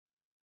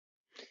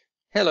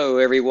Hello,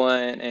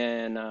 everyone,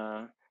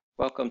 and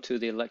welcome to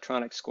the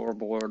electronic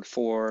scoreboard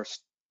for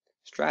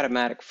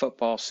Stratomatic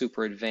Football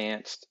Super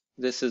Advanced.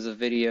 This is a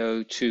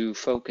video to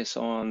focus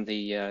on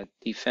the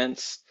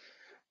defense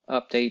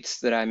updates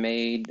that I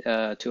made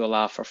to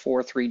allow for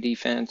 4-3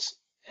 defense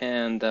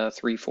and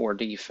 3-4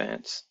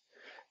 defense.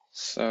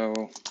 So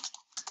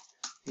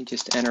let me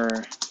just enter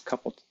a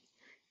couple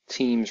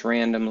teams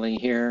randomly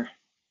here.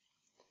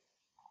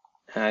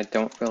 I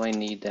don't really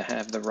need to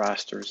have the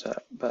rosters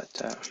up,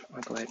 but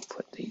I'll go ahead and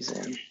put these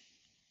in.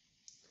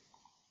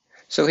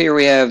 So here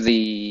we have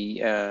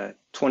the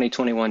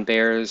 2021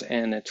 Bears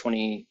and the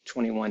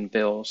 2021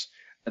 Bills.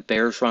 The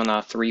Bears run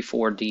a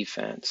 3-4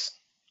 defense.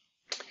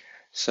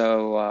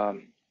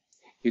 So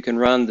you can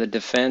run the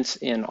defense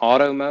in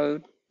auto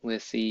mode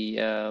with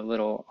the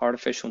little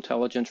artificial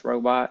intelligence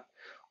robot,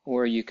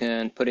 or you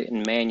can put it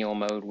in manual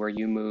mode where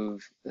you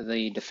move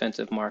the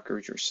defensive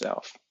markers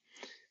yourself.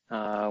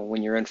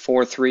 When you're in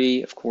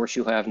 4-3, of course,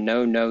 you'll have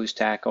no nose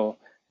tackle.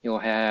 You'll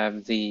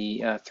have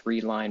the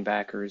 3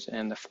 linebackers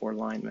and the 4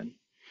 linemen.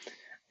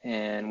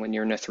 And when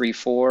you're in a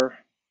 3-4,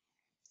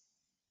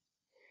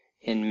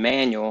 in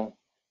manual,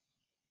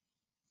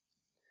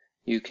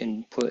 you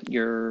can put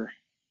your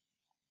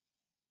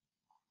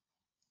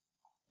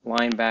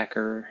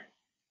linebacker,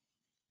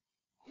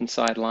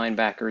 inside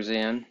linebackers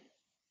in,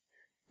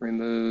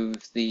 remove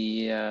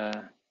the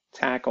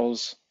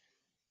tackles,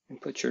 and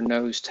put your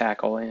nose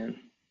tackle in.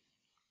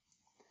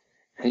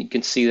 And you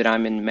can see that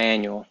I'm in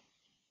manual.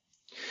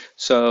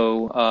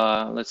 So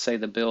let's say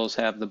the Bills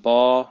have the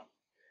ball.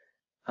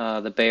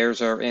 The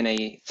Bears are in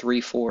a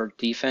 3-4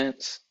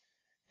 defense.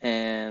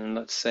 And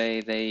let's say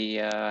they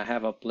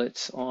have a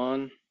blitz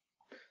on,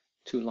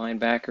 2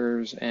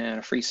 linebackers, and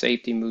a free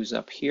safety moves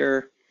up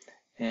here,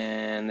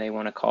 and they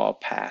want to call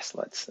pass,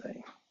 let's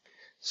say.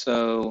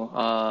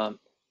 So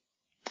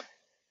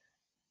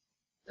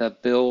the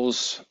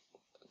Bills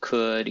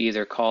could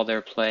either call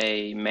their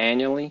play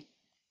manually,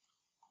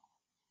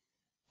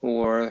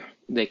 or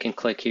they can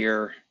click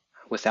here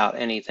without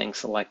anything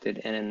selected,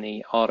 and then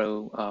the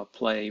auto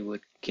play would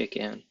kick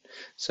in.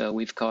 So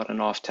we've caught an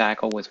off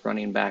tackle with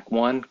running back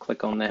 1.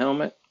 Click on the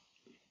helmet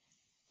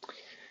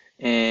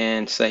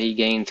and say he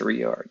gained 3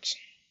 yards.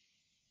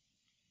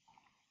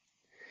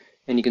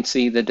 And you can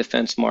see the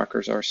defense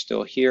markers are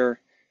still here.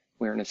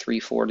 We're in a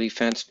 3-4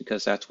 defense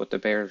because that's what the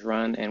Bears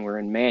run, and we're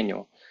in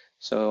manual.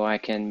 So I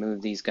can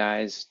move these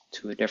guys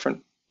to a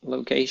different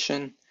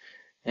location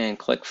and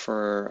click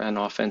for an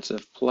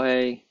offensive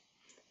play.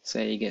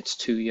 Say he gets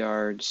 2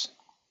 yards.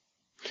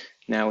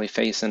 Now we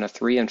face in a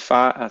 3rd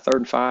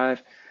and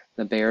 5.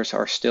 The Bears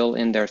are still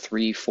in their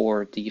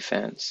 3-4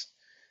 defense.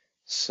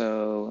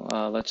 So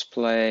let's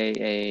play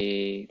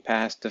a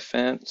pass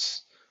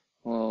defense.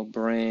 We'll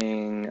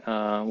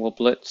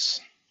blitz.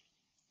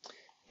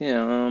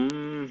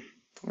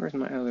 Where's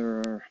my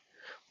other?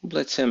 We'll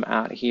blitz him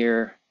out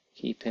here.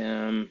 Keep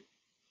him.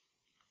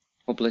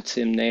 We'll blitz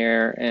him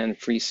there, and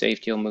free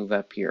safety will move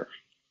up here.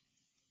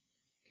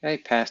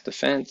 Okay, pass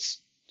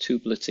defense. 2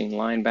 blitzing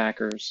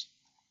linebackers.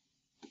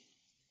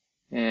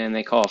 And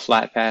they call a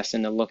flat pass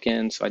in the look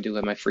in, so I do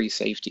have my free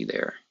safety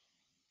there.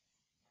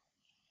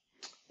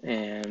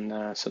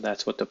 And so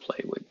that's what the play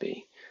would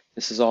be.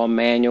 This is all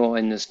manual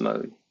in this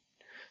mode.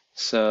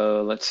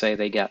 So let's say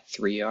they got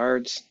 3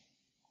 yards.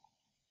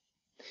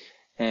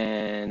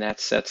 And that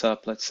sets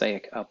up, let's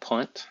say, a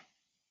punt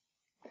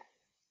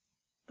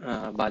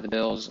by the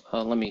Bills.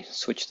 Let me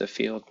switch the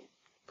field,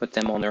 put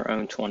them on their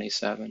own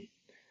 27.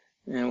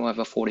 And we'll have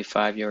a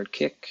 45-yard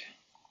kick.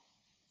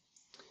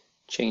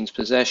 Change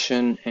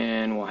possession,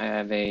 and we'll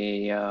have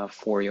a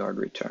 4-yard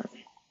return.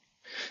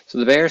 So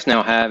the Bears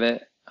now have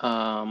it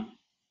on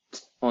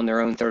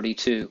their own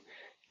 32.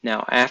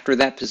 Now, after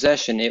that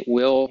possession, it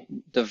will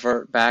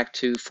divert back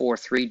to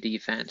 4-3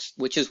 defense,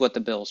 which is what the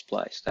Bills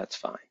play, so that's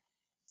fine.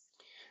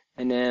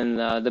 And then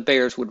the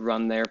Bears would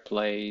run their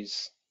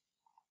plays.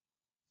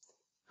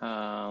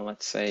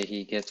 Let's say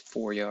he gets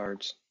 4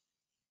 yards.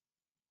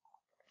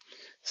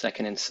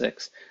 2nd and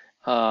 6.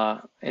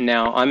 And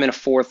now I'm in a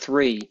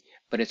 4-3,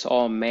 but it's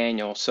all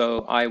manual,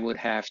 so I would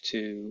have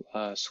to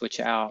switch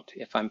out,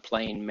 if I'm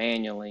playing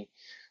manually,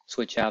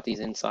 switch out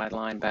these inside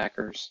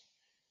linebackers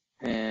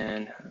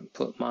and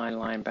put my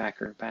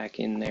linebacker back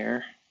in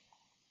there.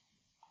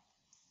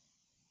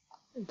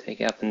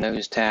 Take out the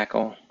nose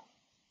tackle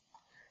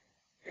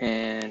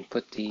and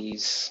put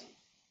these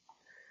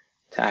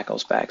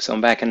tackles back. So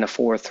I'm back in the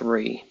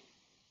 4-3.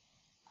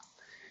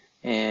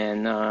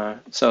 And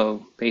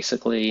so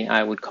basically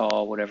I would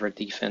call whatever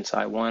defense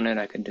I wanted.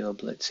 I could do a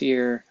blitz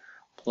here,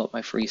 pull up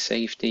my free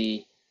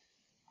safety,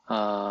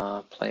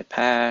 play a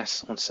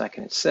pass on 2nd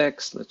and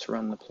 6. Let's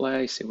run the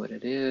play, see what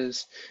it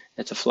is.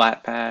 It's a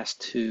flat pass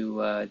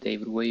to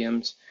David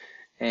Williams.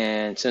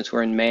 And since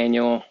we're in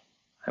manual,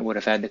 I would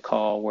have had to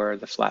call where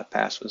the flat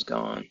pass was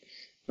gone.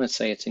 Let's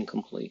say it's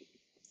incomplete.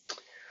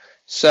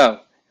 So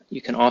you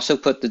can also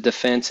put the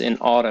defense in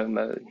auto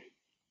mode.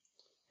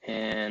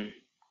 And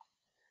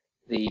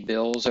the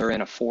Bills are in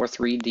a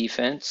 4-3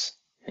 defense,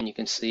 And you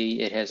can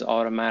see it has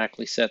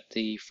automatically set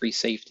the free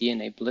safety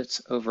and a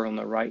blitz over on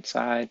the right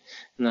side,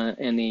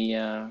 and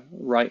the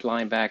right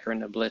linebacker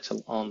and the blitz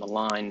on the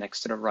line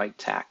next to the right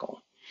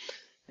tackle.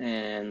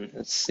 And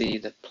let's see,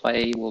 the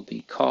play will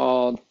be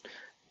called,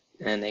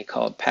 and they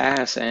called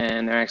pass,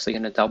 and they're actually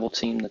going to double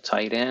team the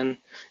tight end.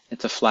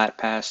 It's a flat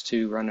pass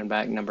to running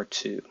back number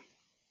 2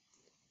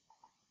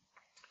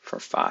 for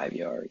 5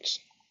 yards.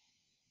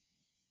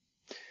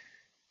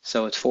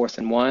 So it's 4th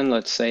and 1.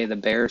 Let's say the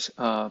Bears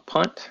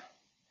punt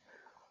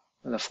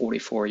with a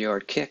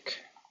 44-yard kick.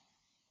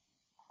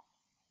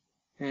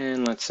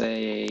 And let's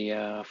say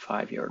a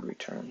 5-yard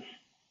return.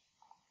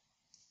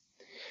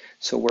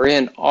 So we're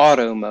in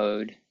auto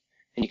mode,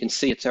 and you can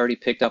see it's already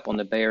picked up on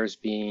the Bears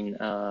being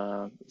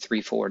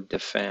 3-4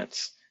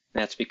 defense.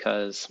 That's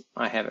because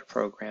I have it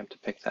programmed to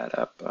pick that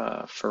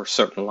up for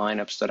certain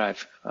lineups that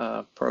I've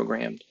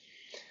programmed.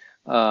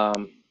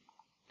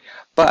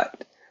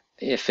 But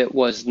if it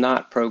was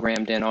not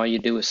programmed in, all you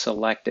do is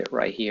select it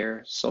right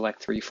here,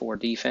 select 3-4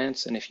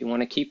 defense, and if you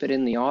want to keep it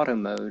in the auto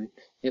mode,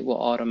 it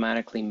will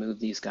automatically move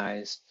these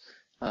guys,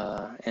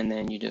 and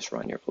then you just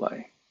run your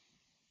play.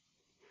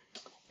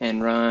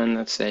 And run,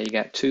 let's say you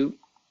got 2,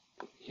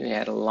 you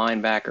had a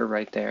linebacker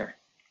right there,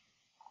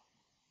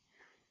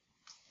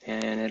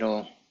 and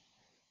it'll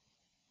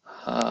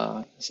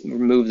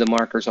remove the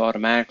markers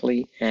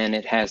automatically, and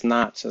it has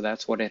not, so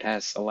that's what it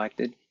has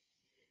selected.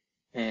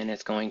 And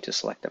it's going to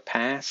select a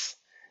pass,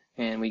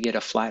 and we get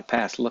a flat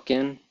pass look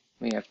in.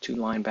 We have 2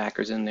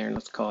 linebackers in there.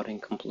 Let's call it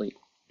incomplete.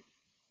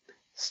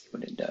 Let's see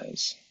what it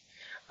does.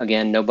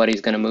 Again,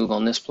 nobody's going to move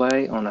on this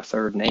play on a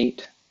 3rd and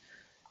 8.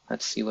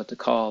 Let's see what the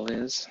call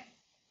is.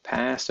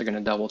 Pass, they're going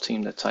to double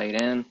team the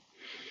tight end.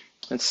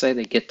 Let's say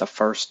they get the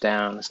 1st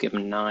down. Let's give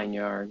them 9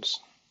 yards.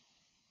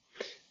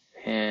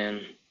 And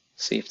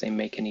see if they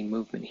make any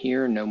movement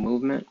here. No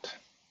movement.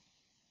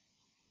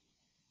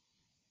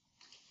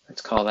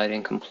 Let's call that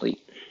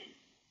incomplete.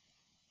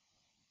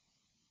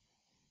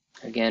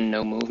 Again,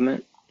 no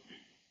movement.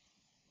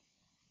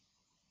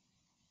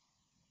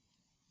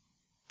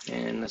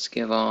 And let's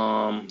give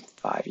them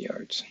 5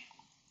 yards.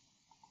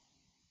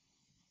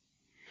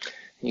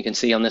 You can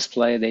see on this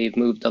play they've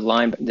moved the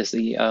line. This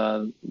is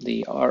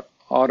the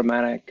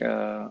automatic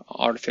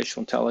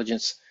artificial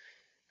intelligence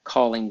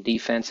calling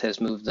defense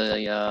has moved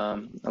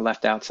the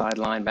left outside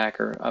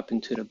linebacker up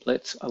into the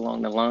blitz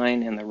along the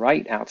line, and the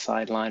right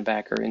outside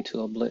linebacker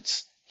into a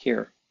blitz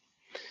here.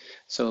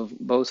 So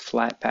both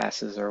flat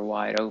passes are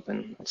wide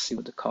open. Let's see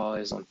what the call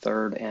is on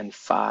 3rd and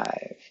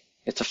 5.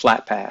 It's a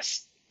flat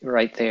pass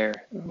right there,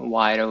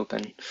 wide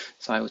open.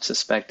 So I would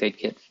suspect they'd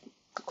get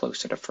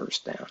closer to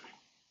 1st down.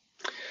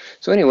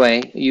 So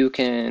anyway, you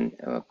can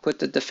put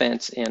the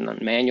defense in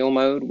manual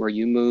mode where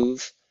you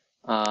move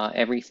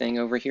everything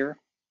over here,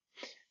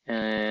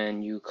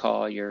 and you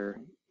call your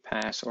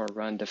pass or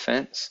run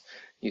defense.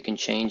 You can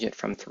change it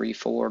from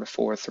 3-4 to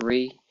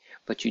 4-3,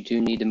 but you do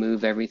need to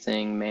move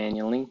everything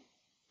manually.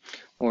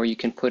 Or you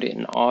can put it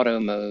in auto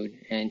mode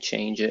and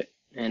change it,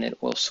 and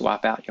it will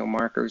swap out your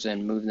markers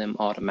and move them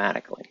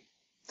automatically.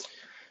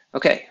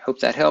 Okay, hope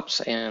that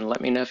helps, and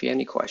let me know if you have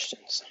any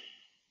questions.